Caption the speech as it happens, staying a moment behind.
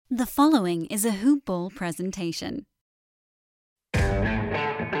The following is a Hoop Ball presentation. What's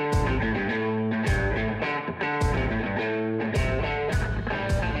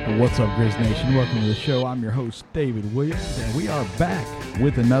up, Grizz Nation? Welcome to the show. I'm your host, David Williams, and we are back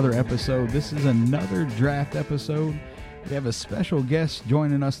with another episode. This is another draft episode. We have a special guest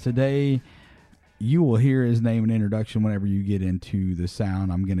joining us today. You will hear his name and introduction whenever you get into the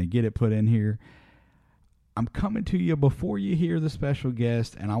sound. I'm going to get it put in here. I'm coming to you before you hear the special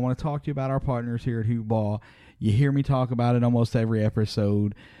guest, and I want to talk to you about our partners here at Hoop Ball. You hear me talk about it almost every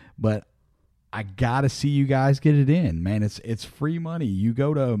episode, but I got to see you guys get it in, man. It's free money. You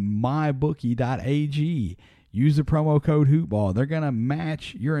go to mybookie.ag, use the promo code HoopBall. They're going to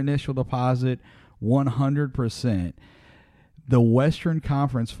match your initial deposit 100%. The Western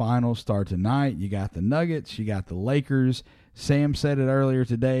Conference Finals start tonight. You got the Nuggets, you got the Lakers. Sam said it earlier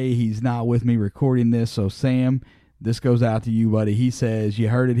today. He's not with me recording this, so Sam, this goes out to you, buddy. He says, you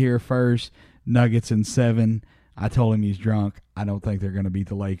heard it here first, Nuggets in 7. I told him he's drunk. I don't think they're going to beat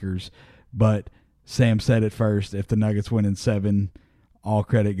the Lakers, but Sam said it first. If the Nuggets win in 7, all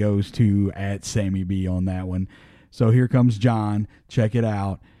credit goes to @Sammy B on that one. So here comes John. Check it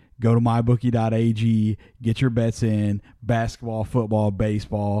out. Go to mybookie.ag, get your bets in, basketball, football,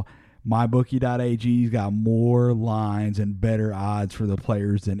 baseball. MyBookie.ag's got more lines and better odds for the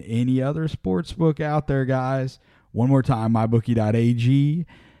players than any other sports book out there, guys. One more time, MyBookie.ag.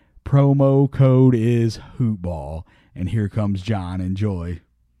 Promo code is HoopBall. And here comes John. Enjoy.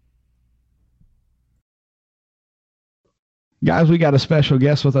 Guys, we got a special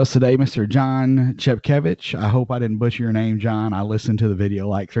guest with us today, Mr. John Chepkevich. I hope I didn't butcher your name, John. I listened to the video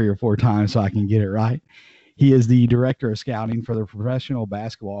like 3 or 4 times so I can get it right. He is the director of scouting for the Professional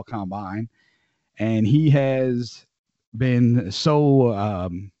Basketball Combine, and he has been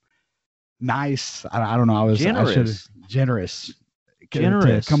so nice. I don't know. Generous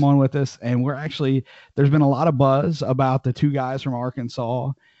to come on with us. And there's been a lot of buzz about the 2 guys from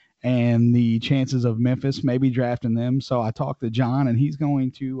Arkansas and the chances of Memphis maybe drafting them. So I talked to John, and he's going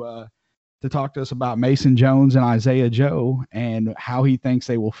to talk to us about Mason Jones and Isaiah Joe and how he thinks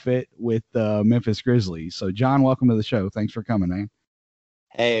they will fit with the Memphis Grizzlies. So, John, welcome to the show. Thanks for coming, man.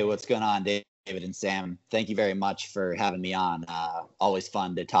 Hey, what's going on, David and Sam? Thank you very much for having me on. Always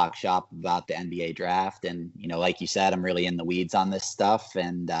fun to talk shop about the NBA draft. And, like you said, I'm really in the weeds on this stuff.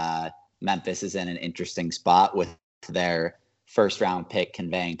 And Memphis is in an interesting spot with their first-round pick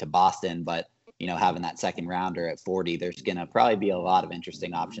conveying to Boston. But having that second rounder at 40, there's going to probably be a lot of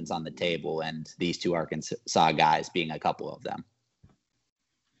interesting options on the table, and these 2 Arkansas guys being a couple of them.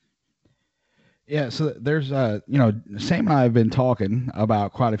 Yeah, so there's, Sam and I have been talking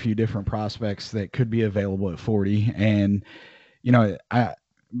about quite a few different prospects that could be available at 40. And,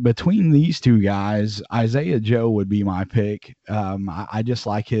 between these 2 guys, Isaiah Joe would be my pick. I just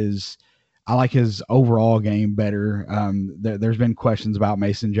like his overall game better. There's been questions about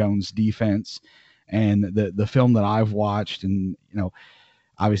Mason Jones' defense, and the film that I've watched, and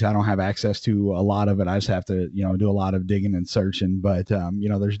obviously I don't have access to a lot of it. I just have to do a lot of digging and searching. But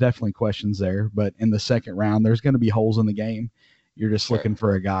there's definitely questions there. But in the second round, there's going to be holes in the game. You're just looking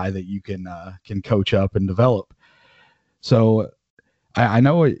for a guy that you can coach up and develop. So I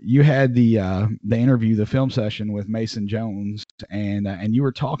know you had the interview, the film session with Mason Jones, and you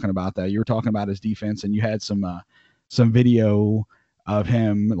were talking about that. You were talking about his defense, and you had some video of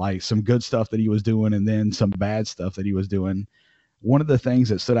him, like some good stuff that he was doing, and then some bad stuff that he was doing. One of the things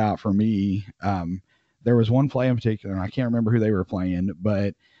that stood out for me, there was one play in particular, and I can't remember who they were playing,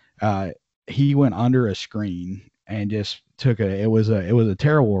 but he went under a screen and just it was a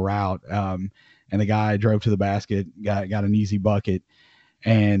terrible route, and the guy drove to the basket, got an easy bucket.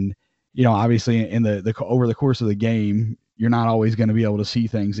 And, obviously in the over the course of the game, you're not always going to be able to see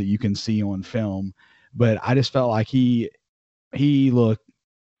things that you can see on film. But I just felt like he looked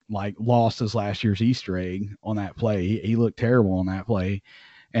like lost his last year's Easter egg on that play. He looked terrible on that play.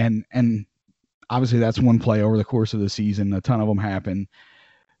 And obviously that's one play over the course of the season. A ton of them happen.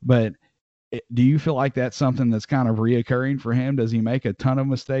 But do you feel like that's something that's kind of reoccurring for him? Does he make a ton of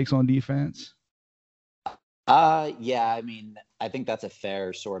mistakes on defense? Yeah, I mean, I think that's a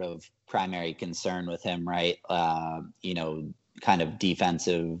fair sort of primary concern with him, right? Kind of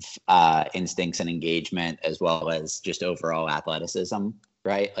defensive instincts and engagement, as well as just overall athleticism,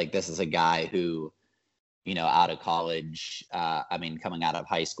 right? Like, this is a guy who, out of college, coming out of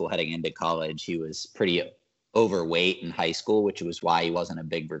high school, heading into college, he was pretty overweight in high school, which was why he wasn't a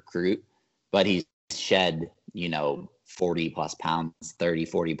big recruit, but he's shed, 40 plus pounds, 30,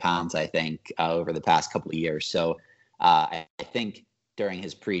 40 pounds, I think, over the past couple of years. So I think during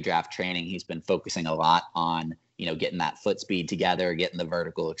his pre-draft training, he's been focusing a lot on, getting that foot speed together, getting the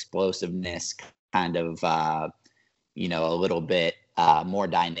vertical explosiveness kind of, a little bit more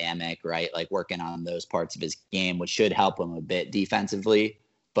dynamic, right? Like working on those parts of his game, which should help him a bit defensively.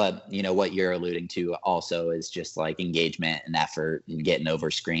 But, what you're alluding to also is just like engagement and effort and getting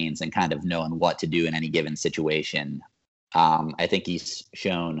over screens and kind of knowing what to do in any given situation. I think he's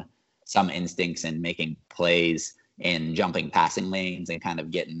shown some instincts in making plays in jumping passing lanes and kind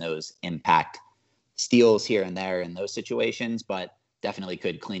of getting those impact steals here and there in those situations, but definitely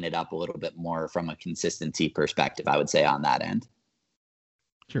could clean it up a little bit more from a consistency perspective, I would say, on that end.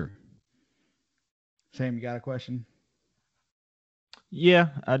 Sure. Sam, you got a question? Yeah,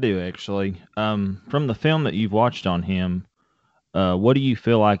 I do actually. From the film that you've watched on him, what do you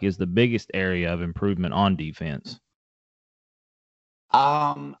feel like is the biggest area of improvement on defense?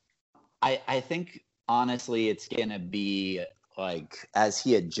 I think honestly it's gonna be like as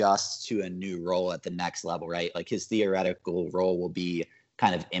he adjusts to a new role at the next level, right? Like his theoretical role will be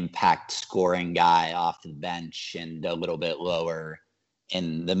kind of impact scoring guy off the bench and a little bit lower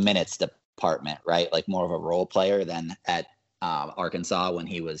in the minutes department, right? Like more of a role player than at Arkansas when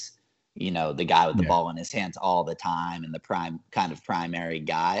he was, the guy with the ball in his hands all the time and the primary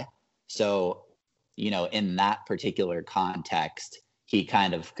guy. So, in that particular context, he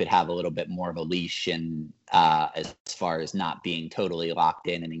kind of could have a little bit more of a leash and as far as not being totally locked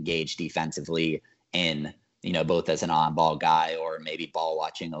in and engaged defensively in, both as an on-ball guy or maybe ball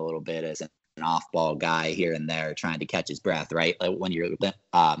watching a little bit as an off-ball guy here and there trying to catch his breath, right? Like when your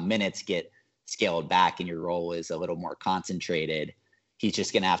minutes get scaled back and your role is a little more concentrated, he's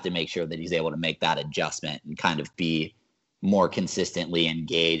just going to have to make sure that he's able to make that adjustment and kind of be more consistently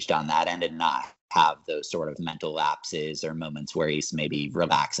engaged on that end and not have those sort of mental lapses or moments where he's maybe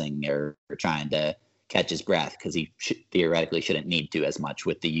relaxing or trying to catch his breath because he theoretically shouldn't need to as much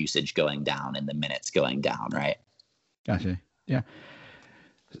with the usage going down and the minutes going down, right? Gotcha. Yeah.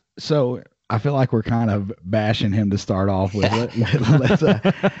 So I feel like we're kind of bashing him to start off with. I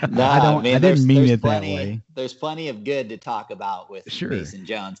didn't mean it that way. There's plenty of good to talk about with Mason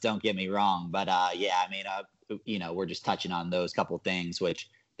Jones. Don't get me wrong, but we're just touching on those couple things, which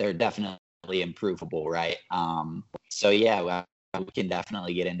they're definitely improvable, right? We can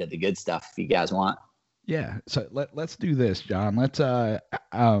definitely get into the good stuff if you guys want. Yeah. So let's do this, John. Let's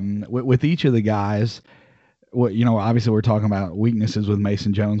with each of the guys. Obviously we're talking about weaknesses with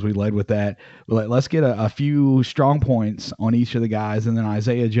Mason Jones. We led with that. Let's get a few strong points on each of the guys, and then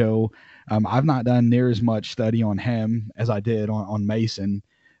Isaiah Joe. I've not done near as much study on him as I did on Mason.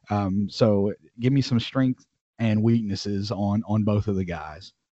 So give me some strength and weaknesses on both of the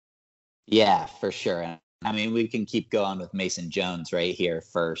guys. Yeah, for sure. I mean, we can keep going with Mason Jones right here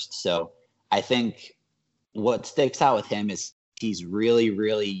first. So I think what sticks out with him is he's really,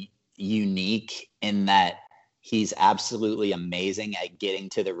 really unique in that he's absolutely amazing at getting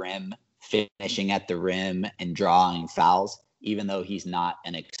to the rim, finishing at the rim, and drawing fouls, even though he's not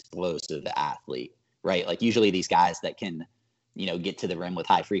an explosive athlete, right? Like usually these guys that can, get to the rim with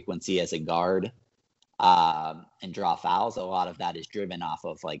high frequency as a guard and draw fouls, a lot of that is driven off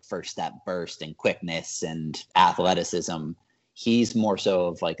of like first step burst and quickness and athleticism. He's more so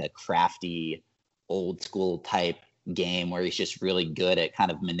of like a crafty, old school type game where he's just really good at kind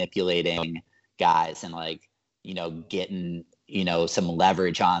of manipulating guys and like, getting, some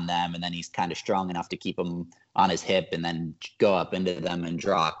leverage on them. And then he's kind of strong enough to keep them on his hip and then go up into them and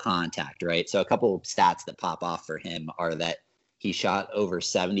draw contact, right? So a couple of stats that pop off for him are that he shot over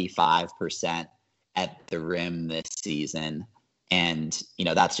 75% at the rim this season. And,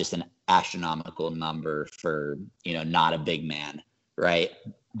 that's just an astronomical number for, not a big man, right?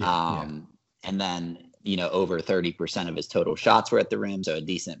 And then, over 30% of his total shots were at the rim. So a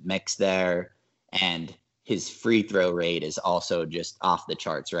decent mix there. And his free throw rate is also just off the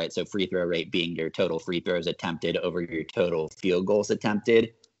charts, right? So free throw rate being your total free throws attempted over your total field goals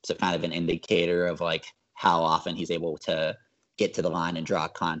attempted. So kind of an indicator of like how often he's able to get to the line and draw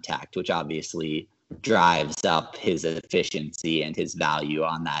contact, which obviously drives up his efficiency and his value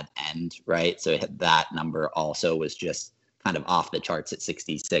on that end, right? So that number also was just kind of off the charts at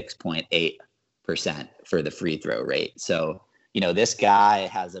 66.8% for the free throw rate. So, this guy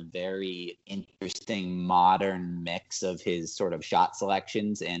has a very interesting modern mix of his sort of shot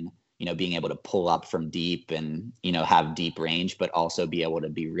selections and, being able to pull up from deep and, have deep range, but also be able to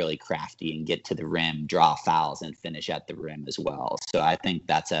be really crafty and get to the rim, draw fouls and finish at the rim as well. So I think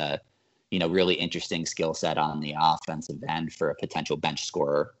that's a, really interesting skill set on the offensive end for a potential bench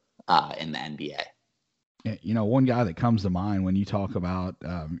scorer in the NBA. One guy that comes to mind when you talk about,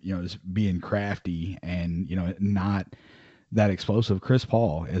 just being crafty and, not that explosive. Chris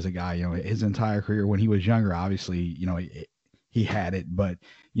Paul is a guy, his entire career when he was younger, obviously, he had it, but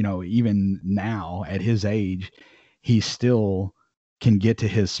even now at his age, he still can get to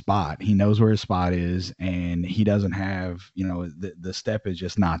his spot. He knows where his spot is, and he doesn't have, the step is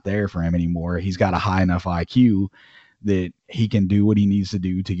just not there for him anymore. He's got a high enough IQ that he can do what he needs to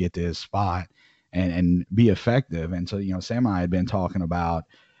do to get to his spot and be effective. And so, Sam and I had been talking about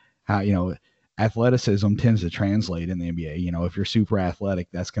how, athleticism tends to translate in the NBA. If you're super athletic,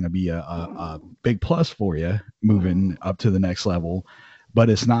 that's going to be a big plus for you moving up to the next level, but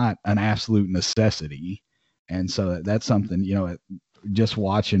it's not an absolute necessity. And so that's something, just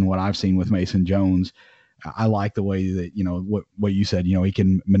watching what I've seen with Mason Jones, I like the way that, what you said, he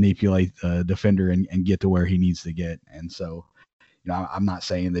can manipulate the defender and get to where he needs to get. And so, I'm not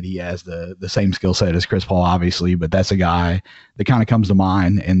saying that he has the same skill set as Chris Paul, obviously, but that's a guy that kind of comes to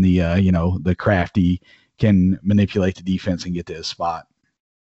mind, and the crafty can manipulate the defense and get to his spot.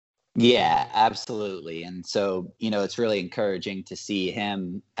 Yeah, absolutely. And so, it's really encouraging to see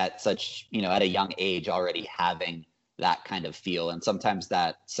him at such, at a young age already having that kind of feel. And sometimes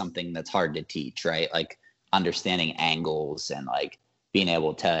that's something that's hard to teach, right? Like understanding angles and like being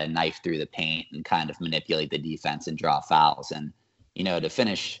able to knife through the paint and kind of manipulate the defense and draw fouls. And, to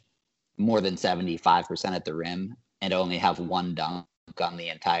finish more than 75% at the rim and only have one dunk on the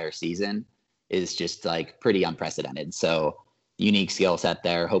entire season is just like pretty unprecedented. So unique skill set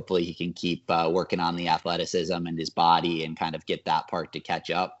there. Hopefully he can keep working on the athleticism and his body and kind of get that part to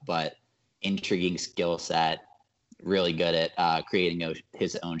catch up, but intriguing skill set, really good at creating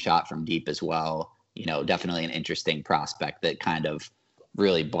his own shot from deep as well. Definitely an interesting prospect that kind of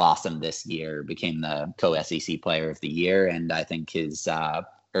really blossomed this year, became the co-SEC player of the year. And I think his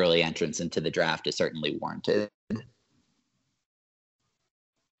early entrance into the draft is certainly warranted.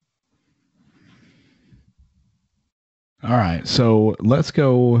 All right, so let's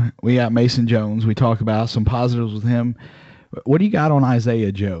go. We got Mason Jones. We talked about some positives with him. What do you got on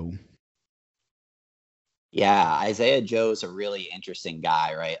Isaiah Joe? Yeah, Isaiah Joe's a really interesting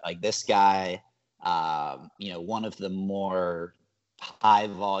guy, right? Like this guy, one of the more high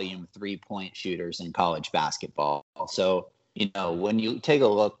volume 3-point shooters in college basketball. So, when you take a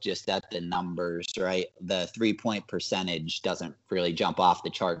look just at the numbers, right, the 3-point percentage doesn't really jump off the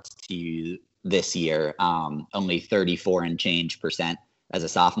charts to you this year. Only 34 and change percent as a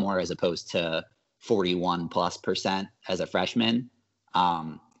sophomore, as opposed to 41+% as a freshman.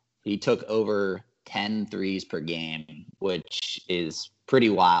 He took over 10 threes per game, which is pretty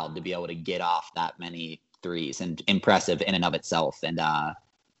wild to be able to get off that many threes, and impressive in and of itself. And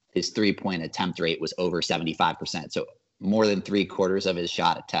his 3-point attempt rate was over 75%. So more than 3/4 of his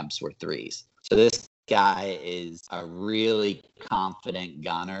shot attempts were threes. So this guy is a really confident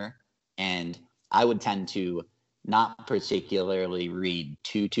gunner. And I would tend to not particularly read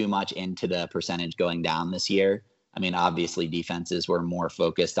too much into the percentage going down this year. I mean, obviously defenses were more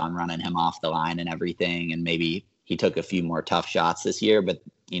focused on running him off the line and everything. And maybe he took a few more tough shots this year, but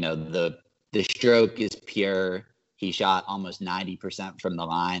the stroke is pure. He shot almost 90% from the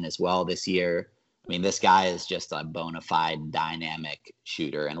line as well this year. I mean, this guy is just a bona fide dynamic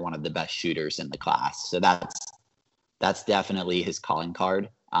shooter and one of the best shooters in the class. So that's definitely his calling card,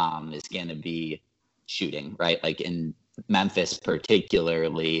 is going to be shooting, right? Like in Memphis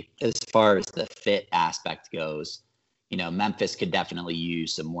particularly, as far as the fit aspect goes, Memphis could definitely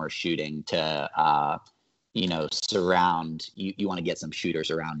use some more shooting to surround you want to get some shooters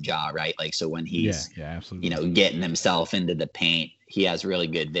around Ja, right? Like, so when he's, absolutely. Getting himself into the paint, he has really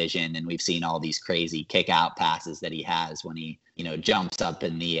good vision. And we've seen all these crazy kick out passes that he has when he, jumps up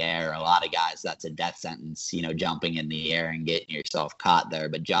in the air. A lot of guys, that's a death sentence, jumping in the air and getting yourself caught there.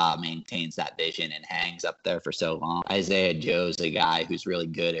 But Ja maintains that vision and hangs up there for so long. Isaiah Joe's a guy who's really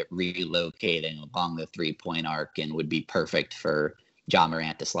good at relocating along the 3-point arc and would be perfect for Ja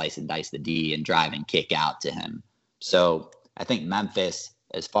Morant to slice and dice the D and drive and kick out to him. So I think Memphis,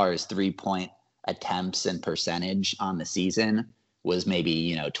 as far as 3-point attempts and percentage on the season, was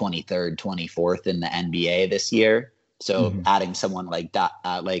maybe, 23rd, 24th in the NBA this year. So adding someone like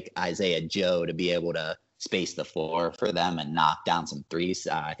Isaiah Joe to be able to space the floor for them and knock down some threes,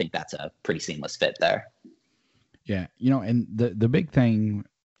 I think that's a pretty seamless fit there. Yeah. And the big thing,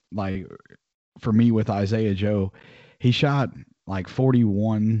 like for me with Isaiah Joe, he shot like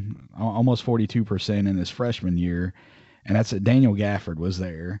 41, almost 42% in his freshman year. And that's Daniel Gafford was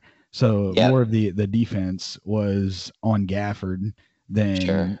there. So more of the defense was on Gafford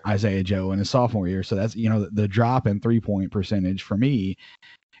than Isaiah Joe in his sophomore year. So that's, the drop in 3-point percentage for me,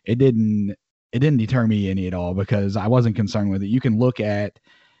 it didn't deter me any at all, because I wasn't concerned with it. You can look at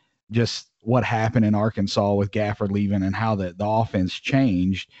just what happened in Arkansas with Gafford leaving and how the offense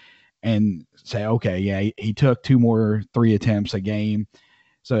changed, and say, okay, yeah, he took 2 more 3 attempts a game.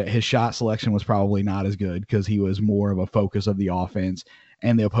 So his shot selection was probably not as good because he was more of a focus of the offense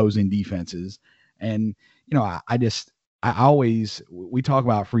and the opposing defenses. And, I always, we talk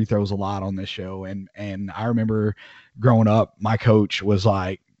about free throws a lot on this show. And I remember growing up, my coach was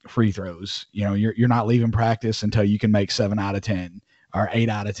like, free throws, you're not leaving practice until you can make 7 out of 10 or 8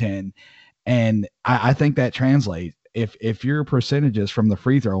 out of 10. And I think that translates. If your percentages from the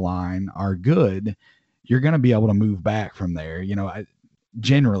free throw line are good, you're going to be able to move back from there,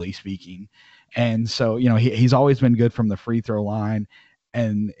 generally speaking. And so, he's always been good from the free throw line,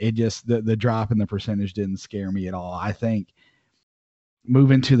 and it just, the drop in the percentage didn't scare me at all. I think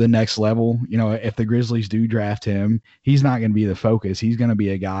moving to the next level, if the Grizzlies do draft him, he's not going to be the focus. He's going to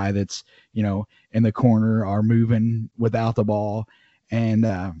be a guy that's, in the corner or moving without the ball and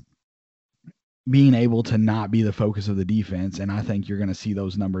being able to not be the focus of the defense. And I think you're going to see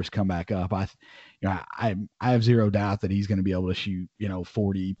those numbers come back up. I have zero doubt that he's going to be able to shoot,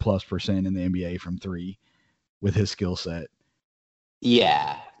 40+% in the NBA from 3 with his skill set.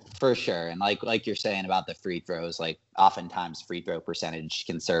 Yeah, for sure. And like you're saying about the free throws, like oftentimes free throw percentage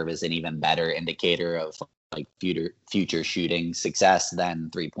can serve as an even better indicator of like future shooting success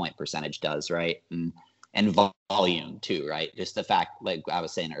than 3-point percentage does, right? And volume too, right? Just the fact, like I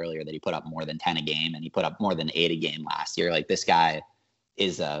was saying earlier, that he put up more than 10 a game and he put up more than 8 a game last year. Like this guy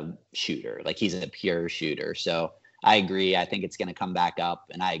is a shooter, like he's a pure shooter. So I agree. I think it's going to come back up.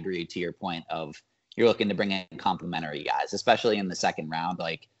 And I agree to your point of you're looking to bring in complementary guys, especially in the second round.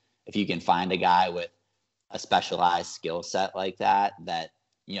 Like if you can find a guy with a specialized skill set like that,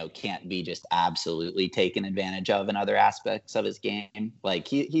 can't be just absolutely taken advantage of in other aspects of his game. Like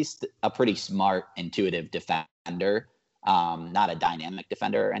he's a pretty smart, intuitive defender, not a dynamic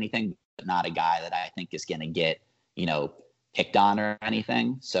defender or anything, but not a guy that I think is going to get, picked on or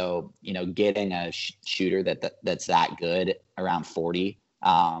anything. So, getting a shooter that's that good around 40,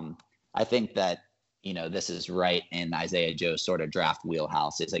 I think that, this is right in Isaiah Joe's sort of draft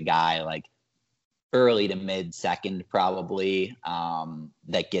wheelhouse. Is a guy like early to mid second, probably,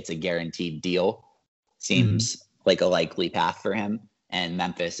 that gets a guaranteed deal. Seems like a likely path for him. And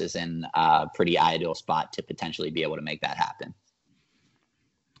Memphis is in a pretty ideal spot to potentially be able to make that happen.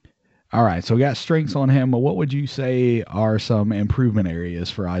 All right. So we got strengths on him, but what would you say are some improvement areas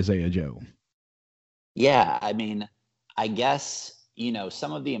for Isaiah Joe? Yeah. I mean, I guess,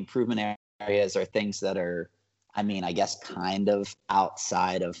 some of the improvement areas are things that are, I guess kind of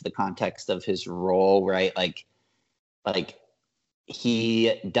outside of the context of his role, right? Like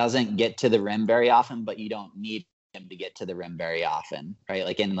he doesn't get to the rim very often, but you don't need him to get to the rim very often, right?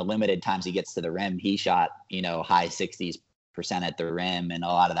 Like in the limited times he gets to the rim, he shot, high 60s% at the rim, and a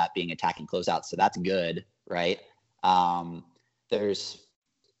lot of that being attacking closeouts. So that's good, right? I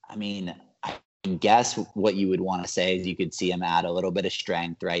guess what you would want to say is you could see him add a little bit of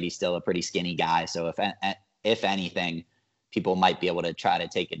strength, right? He's still a pretty skinny guy. So if anything, people might be able to try to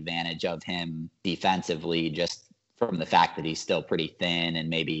take advantage of him defensively just from the fact that he's still pretty thin and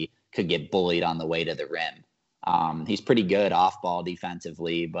maybe could get bullied on the way to the rim. He's pretty good off ball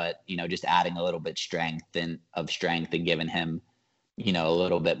defensively, but, just adding a little bit strength and giving him, a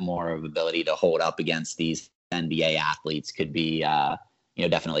little bit more of ability to hold up against these NBA athletes could be,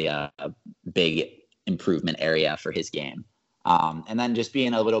 definitely a big improvement area for his game. And then just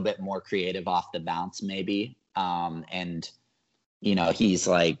being a little bit more creative off the bounce, maybe. He's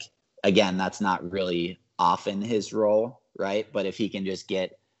like, again, that's not really often his role, right? But if he can just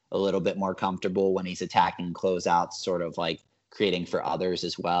get a little bit more comfortable when he's attacking closeouts, sort of like creating for others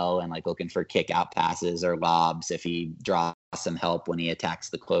as well, and like looking for kick out passes or lobs, if he draws some help when he attacks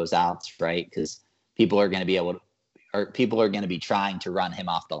the closeouts, right? Because people are going to be trying to run him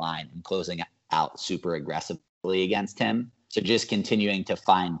off the line and closing out super aggressively against him. So just continuing to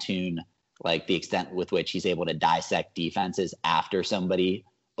fine tune like the extent with which he's able to dissect defenses after somebody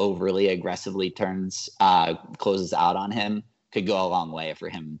overly aggressively closes out on him could go a long way for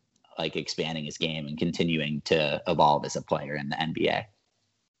him, like expanding his game and continuing to evolve as a player in the NBA.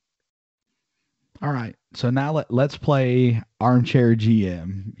 All right. So now let's play armchair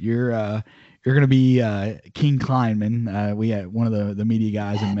GM. You're going to be King Kleinman. We had one of the media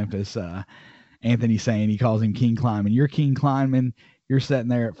guys in Memphis, Anthony, saying he calls him King Kleinman. You're King Kleinman. You're sitting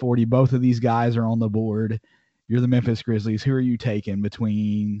there at 40. Both of these guys are on the board. You're the Memphis Grizzlies. Who are you taking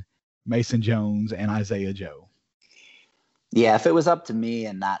between Mason Jones and Isaiah Joe? Yeah, if it was up to me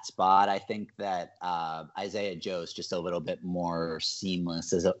in that spot, I think that Isaiah Joe is just a little bit more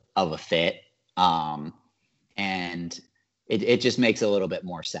seamless of a fit. And it just makes a little bit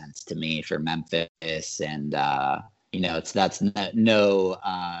more sense to me for Memphis. And, that's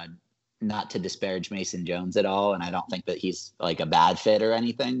not to disparage Mason Jones at all. And I don't think that he's like a bad fit or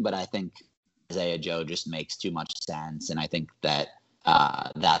anything, but I think Isaiah Joe just makes too much sense. And I think that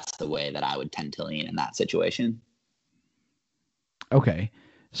that's the way that I would tend to lean in that situation. Okay.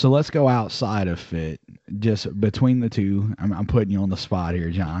 So let's go outside of fit, just between the two. I'm putting you on the spot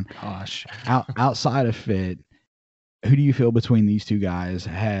here, John. Gosh. Outside of fit, who do you feel between these two guys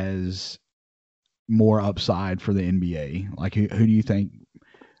has more upside for the NBA? Like, who do you think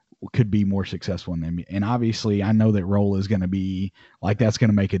could be more successful in the NBA? And obviously, I know that role is going to be like that's going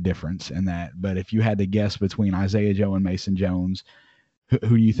to make a difference in that. But if you had to guess between Isaiah Joe and Mason Jones, who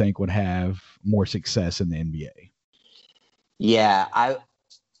do you think would have more success in the NBA? Yeah,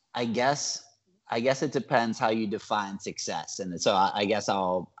 I guess it depends how you define success, and so I guess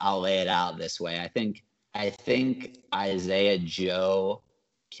I'll lay it out this way. I think Isaiah Joe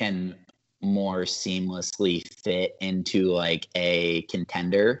can more seamlessly fit into like a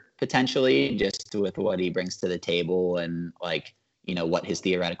contender potentially, just with what he brings to the table and like what his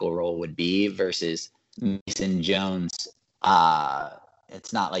theoretical role would be, versus Mason Jones.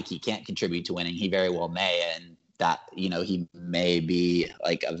 It's not like he can't contribute to winning; he very well may, and that he may be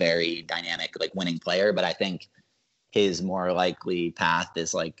like a very dynamic like winning player, but I think his more likely path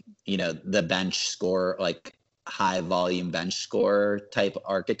is like the bench score, like high volume bench scorer type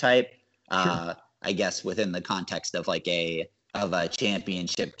archetype. Sure. I guess within the context of like a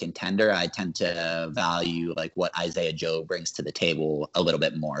championship contender, I tend to value like what Isaiah Joe brings to the table a little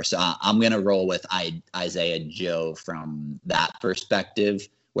bit more. So I'm going to roll with Isaiah Joe from that perspective,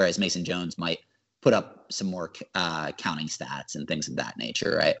 whereas Mason Jones might put up some more counting stats and things of that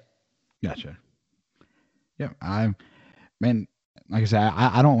nature, right? Gotcha. Yeah, like I said,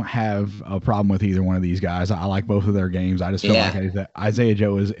 I don't have a problem with either one of these guys. I like both of their games. I just feel like Isaiah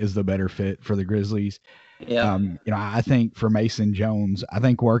Joe is the better fit for the Grizzlies. Yeah. I think for Mason Jones, I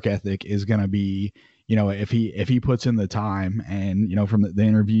think work ethic is going to be, if he puts in the time and, from the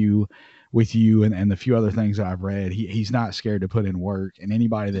interview with you and the few other things that I've read, he's not scared to put in work. And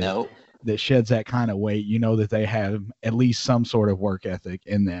anybody that sheds that kind of weight, that they have at least some sort of work ethic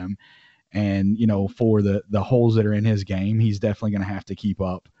in them. And, for the holes that are in his game, he's definitely going to have to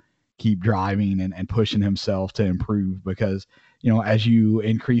keep driving and pushing himself to improve, because, as you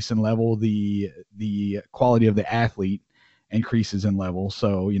increase in level, the quality of the athlete increases in level.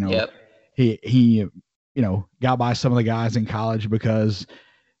 So, he got by some of the guys in college because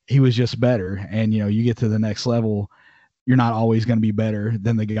he was just better. And, you get to the next level, you're not always going to be better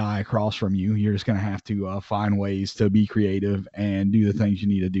than the guy across from you. You're just going to have to find ways to be creative and do the things you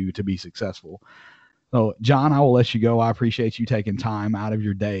need to do to be successful. So, John, I will let you go. I appreciate you taking time out of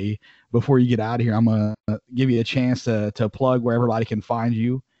your day. Before you get out of here, I'm going to give you a chance to plug where everybody can find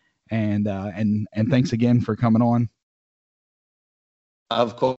you. And thanks again for coming on.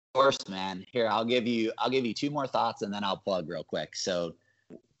 Of course, man. Here, I'll give you two more thoughts and then I'll plug real quick. So,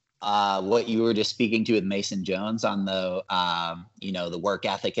 what you were just speaking to with Mason Jones on the, the work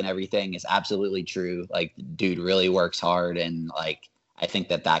ethic and everything is absolutely true. Like, dude really works hard, and like, I think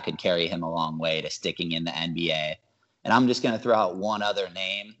that could carry him a long way to sticking in the NBA. And I'm just going to throw out one other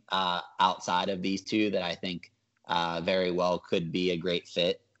name outside of these two that I think very well could be a great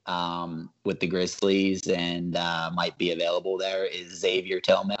fit with the Grizzlies and might be available there, is Xavier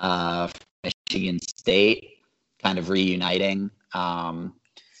Tillman from Michigan State, kind of reuniting.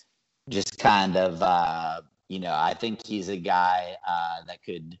 Just kind of, I think he's a guy that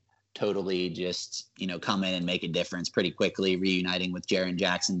could totally just, come in and make a difference pretty quickly, reuniting with Jaren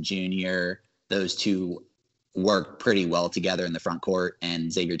Jackson Jr. Those two work pretty well together in the front court,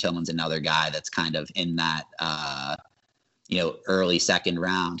 and Xavier Tillman's another guy that's kind of in that, early second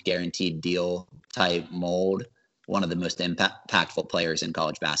round guaranteed deal type mold. One of the most impactful players in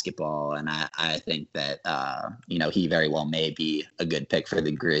college basketball. And I think that, he very well may be a good pick for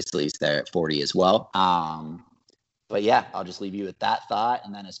the Grizzlies there at 40 as well. But yeah, I'll just leave you with that thought.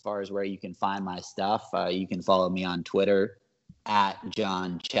 And then as far as where you can find my stuff, you can follow me on Twitter at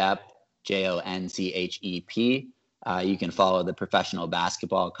John Chep, JONCHEP. You can follow the Professional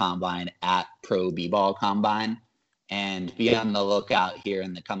Basketball Combine at Pro B-Ball Combine. And be on the lookout here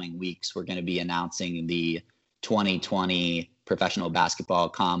in the coming weeks. We're going to be announcing the 2020 Professional Basketball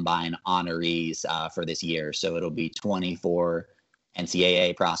Combine honorees for this year. So it'll be 24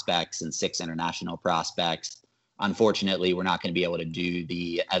 NCAA prospects and 6 international prospects. Unfortunately, we're not going to be able to do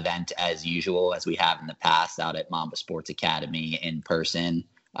the event as usual as we have in the past out at Mamba Sports Academy in person,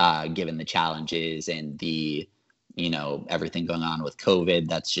 given the challenges and the, everything going on with COVID.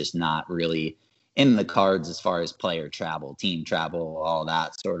 That's just not really in the cards as far as player travel, team travel, all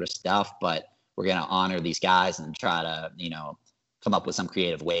that sort of stuff. But we're going to honor these guys and try to, come up with some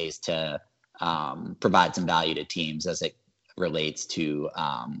creative ways to provide some value to teams as it relates to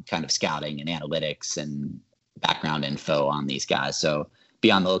kind of scouting and analytics and background info on these guys. So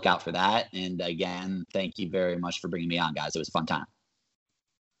be on the lookout for that. And again, thank you very much for bringing me on, guys. It was a fun time.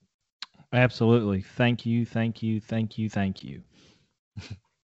 Absolutely. Thank you. Thank you. Thank you. Thank you.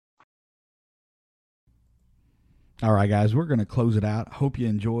 All right, guys, we're going to close it out. Hope you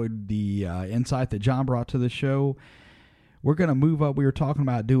enjoyed the insight that John brought to the show. We're going to move up. We were talking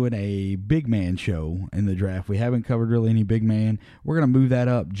about doing a big man show in the draft. We haven't covered really any big man. We're going to move that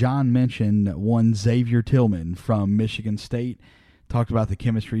up. John mentioned one Xavier Tillman from Michigan State. Talked about the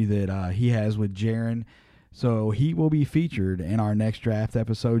chemistry that he has with Jaren. So he will be featured in our next draft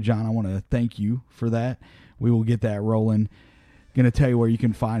episode. John, I want to thank you for that. We will get that rolling. Going to tell you where you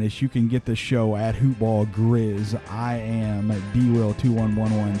can find us. You can get the show at Hoopball Grizz. I am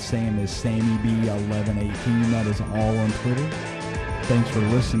DWill2111. Sam is SammyB1118. That is all on Twitter. Thanks for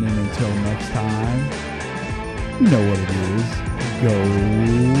listening. Until next time, you know what it is. Go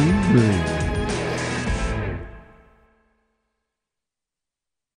Grizz.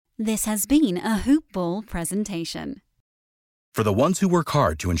 This has been a Hoop Ball presentation. For the ones who work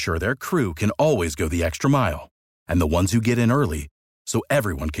hard to ensure their crew can always go the extra mile, and the ones who get in early so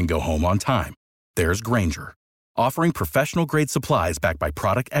everyone can go home on time, there's Grainger, offering professional-grade supplies backed by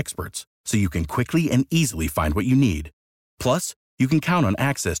product experts so you can quickly and easily find what you need. Plus, you can count on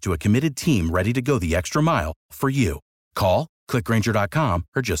access to a committed team ready to go the extra mile for you. Call, click Grainger.com,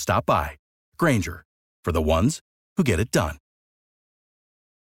 or just stop by. Grainger, for the ones who get it done.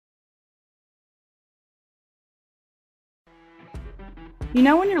 You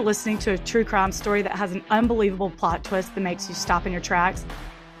know when you're listening to a true crime story that has an unbelievable plot twist that makes you stop in your tracks?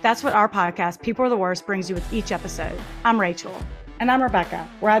 That's what our podcast, People Are the Worst, brings you with each episode. I'm Rachel. And I'm Rebecca.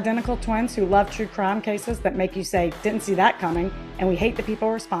 We're identical twins who love true crime cases that make you say, didn't see that coming, and we hate the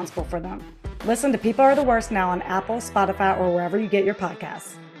people responsible for them. Listen to People Are the Worst now on Apple, Spotify, or wherever you get your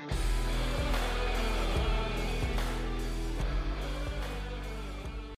podcasts.